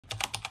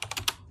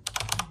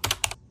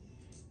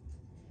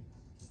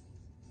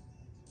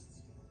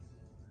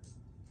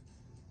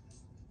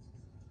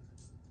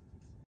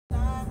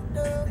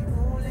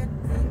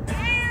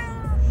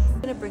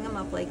gonna bring him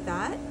up like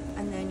that,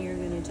 and then you're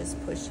gonna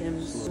just push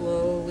him,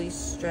 slowly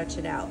stretch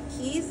it out.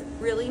 He's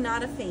really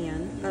not a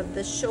fan of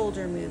the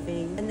shoulder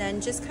moving, and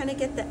then just kind of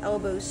get the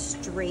elbow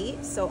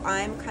straight. So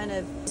I'm kind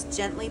of just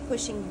gently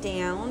pushing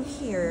down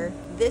here.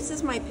 This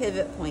is my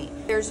pivot point.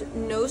 There's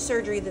no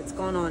surgery that's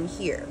gone on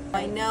here.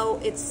 I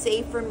know it's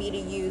safe for me to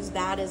use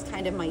that as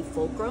kind of my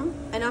fulcrum,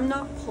 and I'm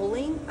not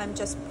pulling, I'm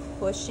just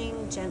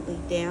pushing gently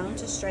down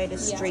to try to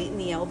straighten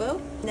the elbow,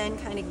 and then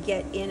kind of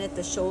get in at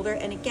the shoulder.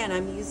 And again,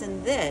 I'm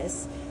using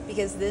this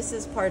because this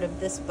is part of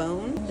this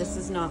bone. This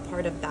is not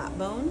part of that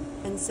bone.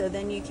 And so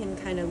then you can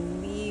kind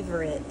of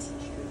lever it,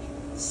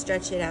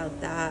 stretch it out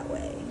that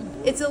way.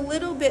 It's a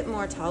little bit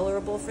more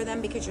tolerable for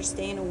them because you're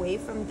staying away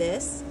from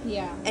this,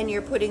 and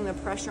you're putting the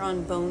pressure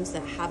on bones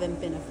that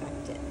haven't been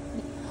affected.